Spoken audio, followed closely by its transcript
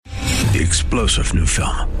the explosive new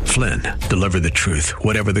film, Flynn, deliver the truth,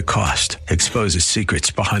 whatever the cost, exposes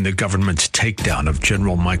secrets behind the government's takedown of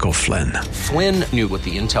General Michael Flynn. Flynn knew what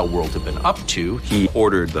the intel world had been up to. He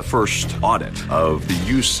ordered the first audit of the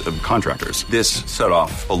use of contractors. This set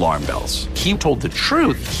off alarm bells. He told the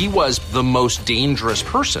truth. He was the most dangerous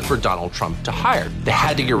person for Donald Trump to hire. They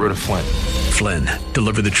had to get rid of Flynn. Flynn,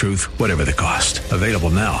 deliver the truth, whatever the cost. Available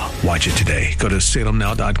now. Watch it today. Go to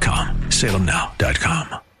salemnow.com.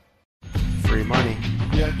 salemnow.com. Free money.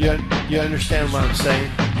 You understand what I'm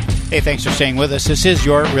saying? Hey, thanks for staying with us. This is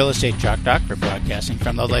your Real Estate Chalk Talk. We're broadcasting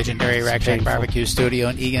from the legendary Rack Shack Barbecue Studio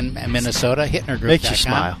in Eagan, Minnesota. HittnerGroup.com. Makes you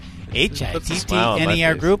smile.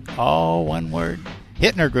 HITTNER Group, all one word.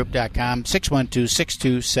 HittnerGroup.com,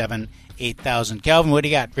 612-627-8000. Calvin, what do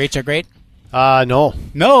you got? Rates are great? No.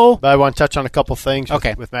 No? But I want to touch on a couple things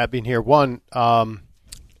Okay. with Matt being here. One, Loan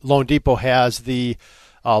Depot has the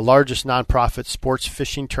largest nonprofit sports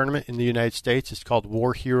fishing tournament in the United States. It's called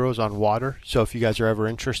War Heroes on Water. So if you guys are ever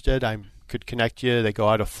interested, I could connect you. They go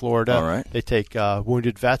out of Florida. All right. They take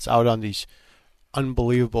wounded vets out on these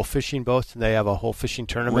unbelievable fishing boats, and they have a whole fishing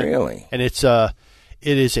tournament. Really? And it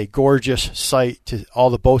is a gorgeous sight to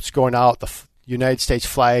all the boats going out, the United States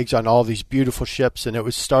flags on all these beautiful ships, and it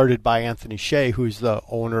was started by Anthony Shea, who's the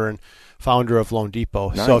owner and founder of Loan Depot.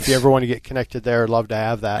 Nice. So if you ever want to get connected there, I'd love to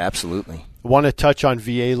have that. Absolutely. I want to touch on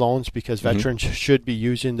VA loans because veterans should be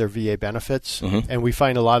using their VA benefits. And we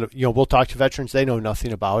find a lot of, we'll talk to veterans, they know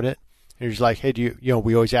nothing about it. And you're just like, hey,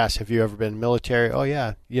 we always ask, have you ever been in the military? Oh,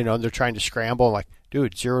 yeah. And they're trying to scramble. Like,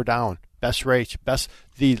 dude, zero down, best rates,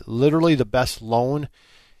 literally the best loan,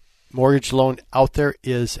 mortgage loan out there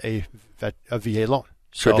is a VA loan.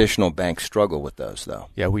 So, Traditional banks struggle with those, though.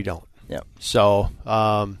 yeah, we don't. Yeah. So,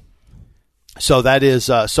 so that is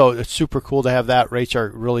so it's super cool to have that. Rates are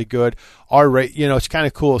really good. Our rate, it's kind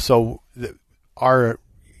of cool. So our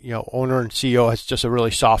owner and CEO has just a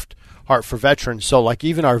really soft heart for veterans. So like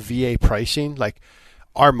even our VA pricing, like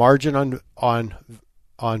our margin on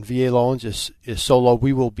VA loans is so low.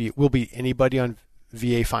 We'll beat anybody on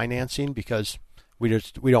VA financing because we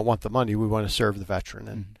don't want the money. We want to serve the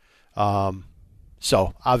veteran, and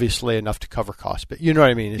so obviously enough to cover costs. But you know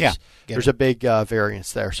what I mean? There's a big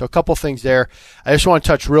variance there. So a couple things there. I just want to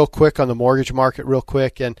touch real quick on the mortgage market real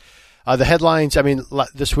quick. And the headlines,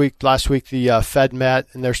 last week, the Fed met,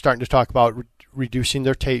 and they're starting to talk about reducing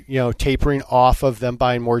their tapering off of them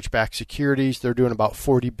buying mortgage-backed securities. They're doing about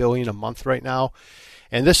 $40 billion a month right now.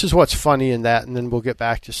 And this is what's funny in that, and then we'll get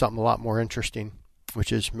back to something a lot more interesting,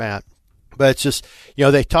 which is Matt. But it's just,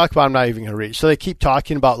 they talk about, I'm not even going to read it. So they keep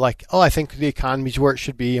talking about like, I think the economy's where it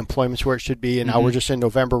should be, employment's where it should be, and now we're just in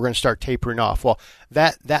November, we're going to start tapering off. Well,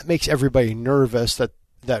 that makes everybody nervous that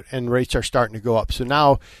and rates are starting to go up. So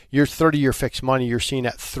now your 30-year fixed money, you're seeing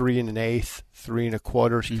at 3 1/8, 3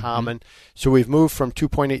 1/4 is common. So we've moved from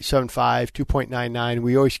 2.875, 2.99.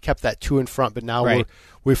 We always kept that 2 in front, but now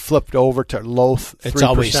we've flipped over to low 3%. It's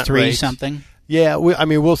always 3 rates. something. Yeah,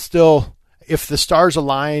 we'll still, if the stars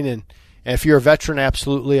align and if you're a veteran,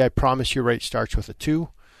 absolutely, I promise your rate starts with a 2.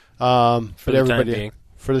 For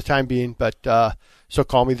the time being. But so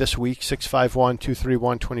call me this week,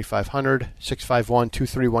 651-231-2500,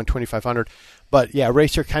 651-231-2500. But yeah,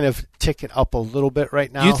 rates are kind of ticking up a little bit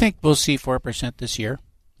right now. Do you think we'll see 4% this year?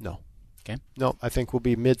 No. Okay. No, I think we'll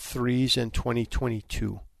be mid-3s in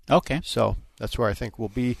 2022. Okay. So that's where I think we'll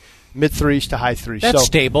be, mid-3s to high 3s. That's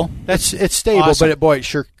stable. It's stable, awesome. but it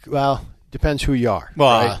sure, depends who you are.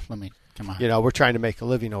 Well, right? let me. Come on. We're trying to make a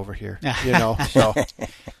living over here. So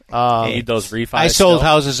need those refis. I sold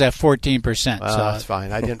houses at 14%. Well, so that's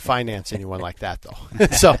fine. I didn't finance anyone like that though.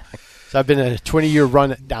 so I've been in a 20-year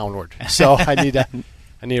run downward. So I need to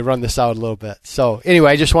run this out a little bit. So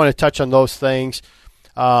anyway, I just want to touch on those things.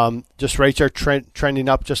 Just rates are trending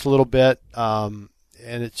up just a little bit. And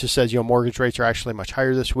it just says, mortgage rates are actually much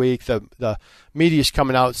higher this week. The media's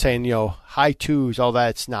coming out saying, high 2s, all that.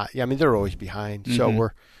 It's not. They're always behind. So we're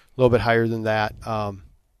a little bit higher than that.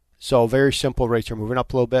 So very simple. Rates are moving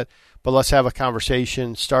up a little bit. But let's have a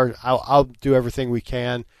conversation. I'll do everything we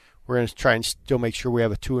can. We're going to try and still make sure we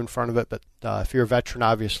have a 2 in front of it. But if you're a veteran,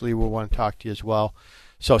 obviously, we'll want to talk to you as well.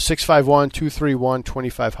 So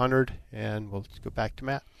 651-231-2500, and we'll go back to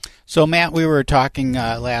Matt. So, Matt, we were talking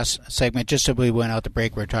last segment, just as we went out to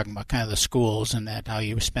break, we were talking about kind of the schools and how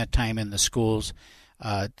you spent time in the schools.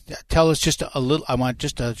 Tell us just a little, I want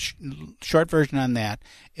just a short version on that.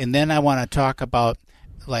 And then I want to talk about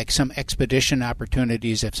like some expedition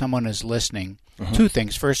opportunities if someone is listening. Two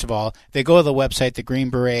things. First of all, they go to the website,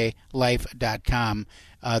 thegreenberetlife.com.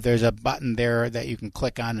 There's a button there that you can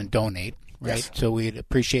click on and donate, right? Yes. So we'd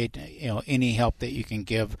appreciate any help that you can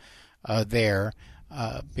give there.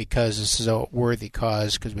 because this is a worthy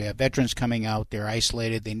cause, because we have veterans coming out, they're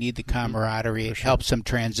isolated, they need the camaraderie. It helps them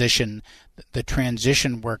transition, the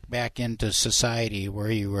transition work back into society where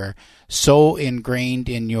you were so ingrained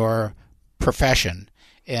in your profession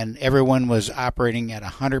and everyone was operating at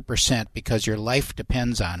 100% because your life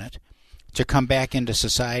depends on it. To come back into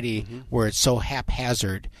society where it's so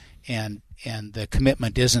haphazard and the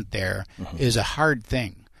commitment isn't there is a hard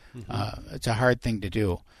thing. It's a hard thing to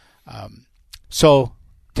do. So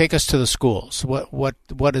take us to the schools. What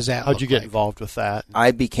does that How'd look you get like? involved with that?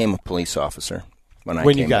 I became a police officer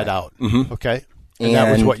when you got out. Mm-hmm. Okay. And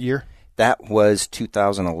that was what year? That was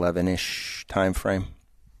 2011-ish time frame.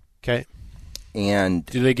 Okay. And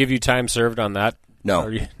do they give you time served on that? No.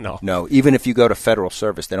 No. No. Even if you go to federal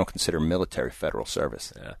service, they don't consider military federal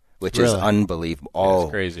service, which is unbelievable. Oh,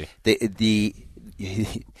 it's crazy.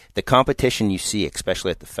 The competition you see,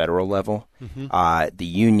 especially at the federal level, the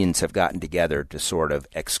unions have gotten together to sort of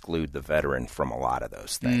exclude the veteran from a lot of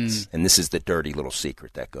those things. And this is the dirty little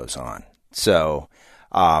secret that goes on. So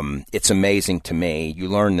it's amazing to me. You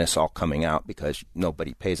learn this all coming out because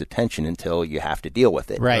nobody pays attention until you have to deal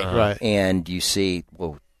with it. Right. Right. And you see,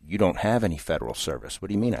 well, you don't have any federal service. What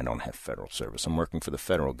do you mean I don't have federal service? I'm working for the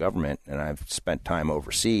federal government, and I've spent time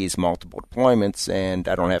overseas, multiple deployments, and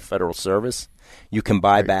I don't have federal service. You can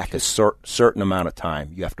buy back a certain amount of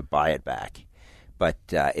time. You have to buy it back. But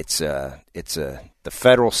the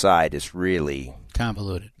federal side is really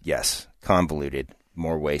convoluted. Yes, convoluted.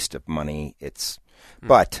 More waste of money.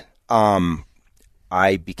 But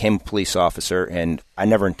I became a police officer, and I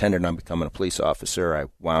never intended on becoming a police officer. I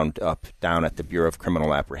wound up down at the Bureau of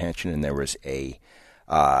Criminal Apprehension, and there was an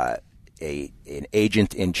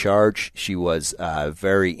agent in charge. She was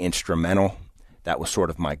very instrumental. That was sort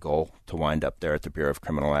of my goal, to wind up there at the Bureau of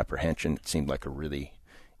Criminal Apprehension. It seemed like a really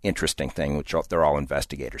interesting thing, which they're all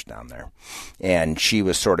investigators down there. And she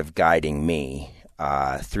was sort of guiding me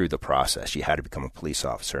through the process. You had to become a police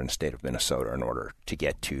officer in the state of Minnesota in order to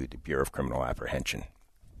get to the Bureau of Criminal Apprehension.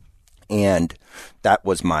 And that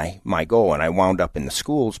was my goal. And I wound up in the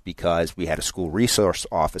schools because we had a school resource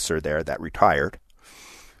officer there that retired.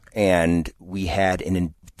 And we had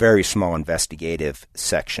a very small investigative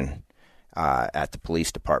section at the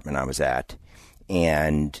police department I was at.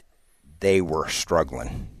 And they were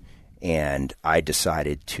struggling. And I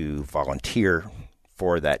decided to volunteer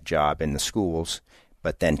for that job in the schools,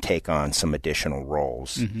 but then take on some additional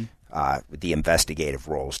roles, the investigative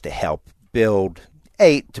roles, to help build,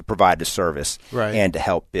 to provide the service, and to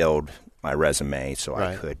help build my resume so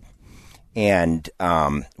I could. And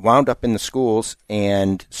wound up in the schools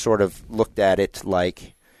and sort of looked at it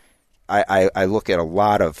like I look at a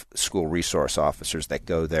lot of school resource officers that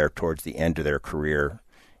go there towards the end of their career,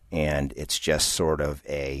 and it's just sort of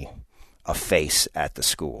a face at the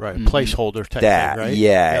school. Right, placeholder type thing, right?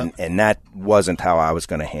 Yeah, and that wasn't how I was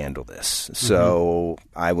going to handle this. So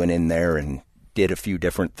I went in there and did a few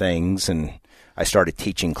different things, and I started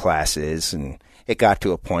teaching classes, and it got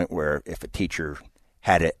to a point where if a teacher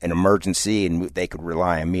had an emergency and they could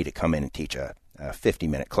rely on me to come in and teach a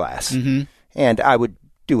 50-minute class, and I would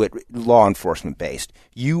do it law enforcement based.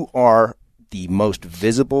 You are the most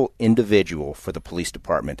visible individual for the police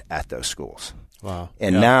department at those schools. Wow.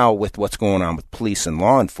 And now with what's going on with police and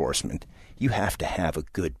law enforcement, you have to have a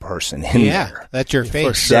good person in there. That's your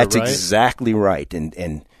face. Sure, that's exactly right.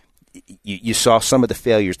 And you saw some of the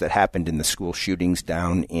failures that happened in the school shootings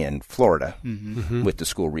down in Florida with the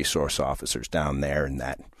school resource officers down there and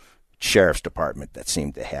that sheriff's department that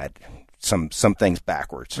seemed to had some things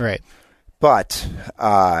backwards. Right. But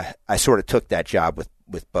I sort of took that job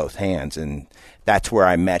with both hands, and that's where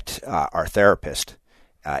I met our therapist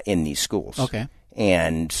in these schools. Okay.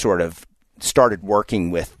 And sort of started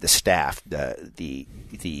working with the staff,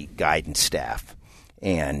 the guidance staff,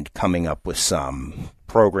 and coming up with some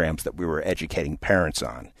programs that we were educating parents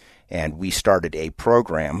on. And we started a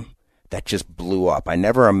program that just blew up. I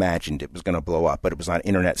never imagined it was going to blow up, but it was on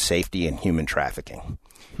internet safety and human trafficking.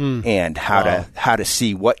 And how to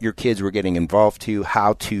see what your kids were getting involved to,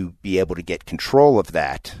 how to be able to get control of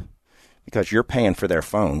that. Because you're paying for their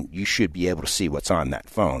phone, you should be able to see what's on that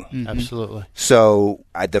phone. Absolutely. So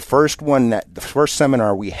the first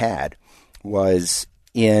seminar we had was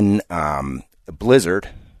in Blizzard,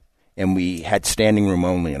 and we had standing room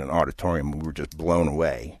only in an auditorium. We were just blown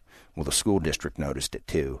away. Well, the school district noticed it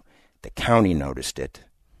too. The county noticed it.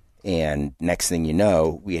 And next thing you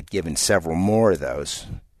know, we had given several more of those.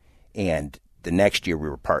 And the next year we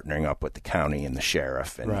were partnering up with the county and the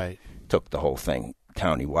sheriff and took the whole thing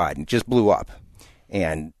countywide, and it just blew up.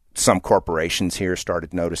 And some corporations here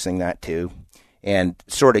started noticing that too, and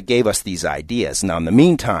sort of gave us these ideas. Now, in the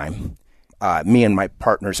meantime, me and my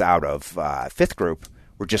partners out of fifth group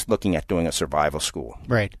were just looking at doing a survival school.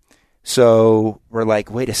 Right. So we're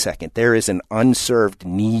like, wait a second, there is an unserved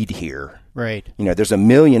need here. Right. There's a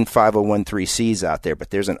million 501(c)(3)s out there, but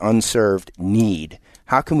there's an unserved need.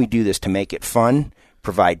 How can we do this to make it fun,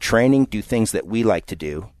 provide training, do things that we like to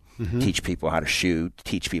do, teach people how to shoot,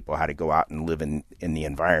 teach people how to go out and live in the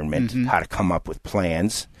environment, how to come up with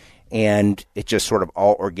plans. And it just sort of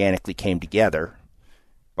all organically came together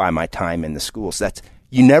by my time in the schools.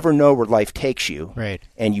 You never know where life takes you. Right.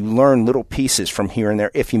 And you learn little pieces from here and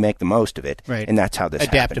there if you make the most of it. Right. And that's how this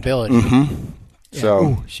Adaptability. happened. Yeah.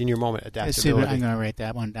 So, senior moment, adaptability. I'm going to write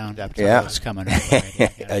that one down. Yeah. It's coming up.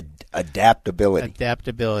 Right. Adaptability.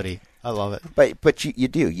 Adaptability. I love it. But you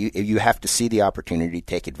do. You have to see the opportunity,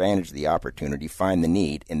 take advantage of the opportunity, find the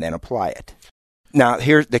need, and then apply it. Now,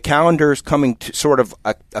 here's the calendar is coming to sort of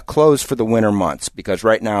a close for the winter months, because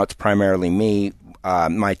right now it's primarily me.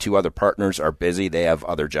 My two other partners are busy. They have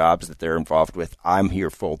other jobs that they're involved with. I'm here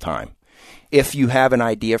full time. If you have an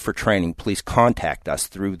idea for training, please contact us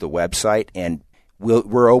through the website, and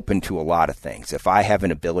we're open to a lot of things. If I have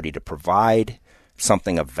an ability to provide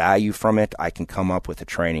something of value from it, I can come up with a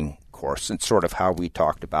training course. It's sort of how we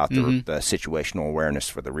talked about the situational awareness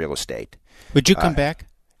for the real estate. Would you come back?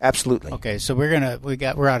 Absolutely. Okay, so we're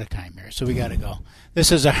out of time here, so we got to go.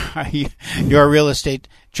 This is your real estate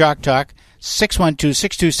chalk talk.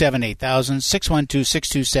 612-627-8000,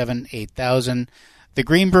 612-627-8000. The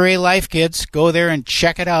Green Beret Life, kids, go there and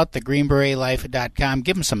check it out. thegreenberetlife.com.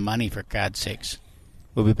 Give them some money, for God's sakes.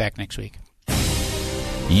 We'll be back next week.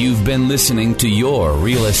 You've been listening to your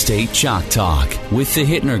Real Estate Chalk Talk with the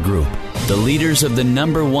Hittner Group, the leaders of the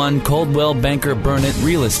 #1 Coldwell Banker Burnett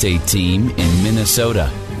real estate team in Minnesota.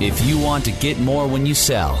 If you want to get more when you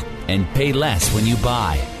sell and pay less when you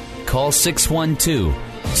buy, call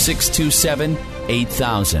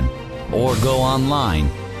 612-627-8000 or go online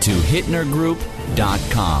to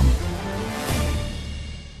hittnergroup.com.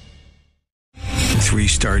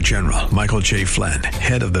 3-star General Michael J. Flynn,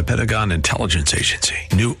 head of the Pentagon Intelligence Agency,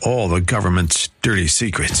 knew all the government's dirty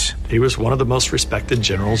secrets. He was one of the most respected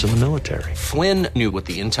generals in the military. Flynn knew what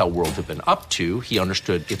the intel world had been up to. He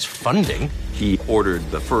understood its funding. He ordered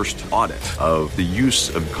the first audit of the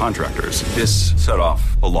use of contractors. This set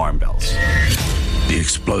off alarm bells. The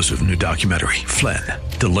explosive new documentary, Flynn,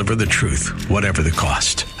 Deliver the Truth, Whatever the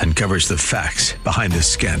Cost, uncovers the facts behind this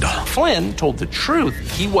scandal. Flynn told the truth.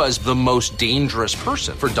 He was the most dangerous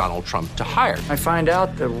person for Donald Trump to hire. I find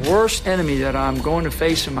out the worst enemy that I'm going to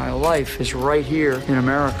face in my life is right here in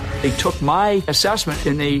America. They took my assessment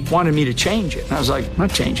and they wanted me to change it. And I was like, I'm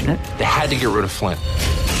not changing it. They had to get rid of Flynn.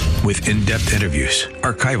 With in-depth interviews,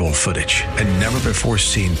 archival footage, and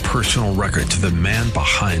never-before-seen personal records of the man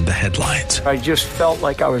behind the headlines. I just felt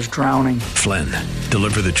like I was drowning. Flynn,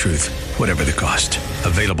 Deliver the Truth, Whatever the Cost.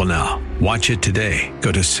 Available now. Watch it today.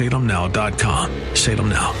 Go to salemnow.com.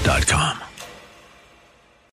 salemnow.com.